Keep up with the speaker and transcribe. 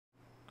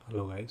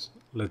Hello guys,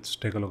 let's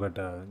take a look at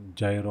a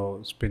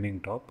gyro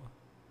spinning top.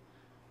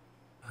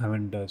 I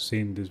haven't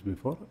seen this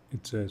before.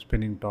 It's a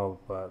spinning top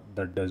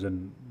that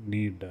doesn't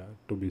need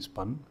to be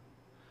spun.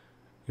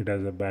 It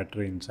has a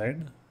battery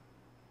inside.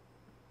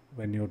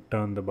 When you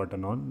turn the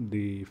button on,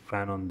 the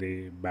fan on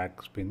the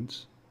back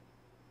spins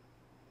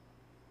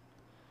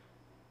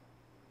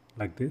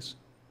like this.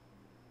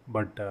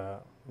 But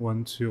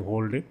once you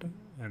hold it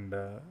and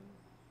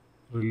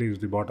release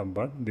the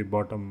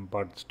bottom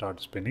part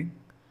starts spinning.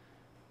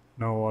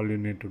 Now all you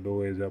need to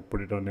do is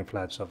put it on a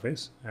flat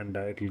surface and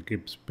it will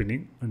keep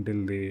spinning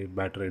until the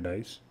battery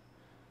dies.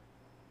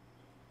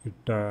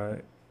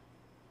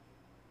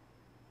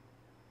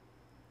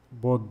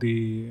 Both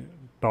the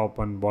top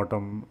and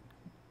bottom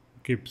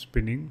keep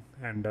spinning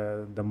and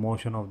the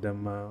motion of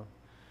them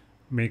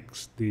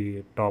makes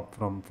the top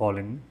from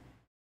falling.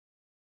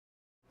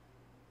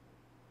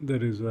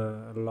 There is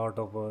a lot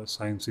of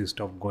sciencey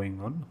stuff going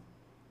on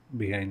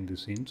behind the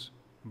scenes,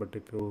 but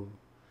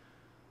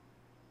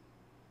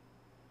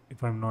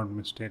if I'm not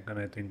mistaken,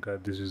 I think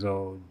this is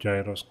how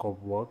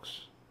gyroscope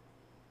works.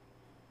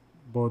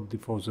 Both the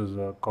forces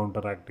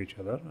counteract each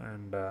other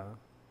and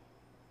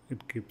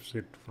it keeps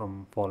it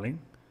from falling.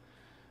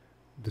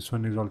 This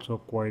one is also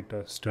quite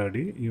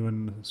sturdy.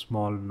 Even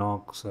small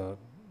knocks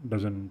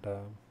doesn't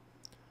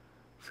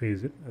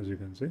phase it. As you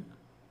can see,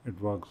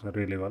 it works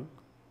really well,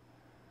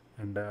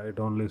 and it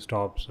only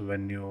stops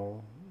when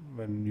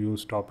you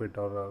stop it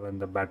or when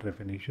the battery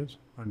finishes.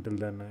 Until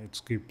then,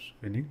 it keeps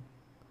spinning,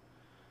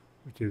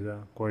 which is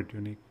quite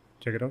unique.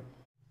 Check it out.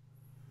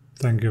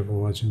 Thank you for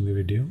watching the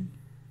video.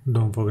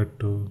 Don't forget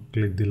to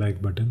click the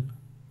like button.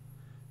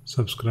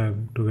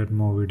 Subscribe to get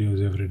more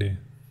videos every day.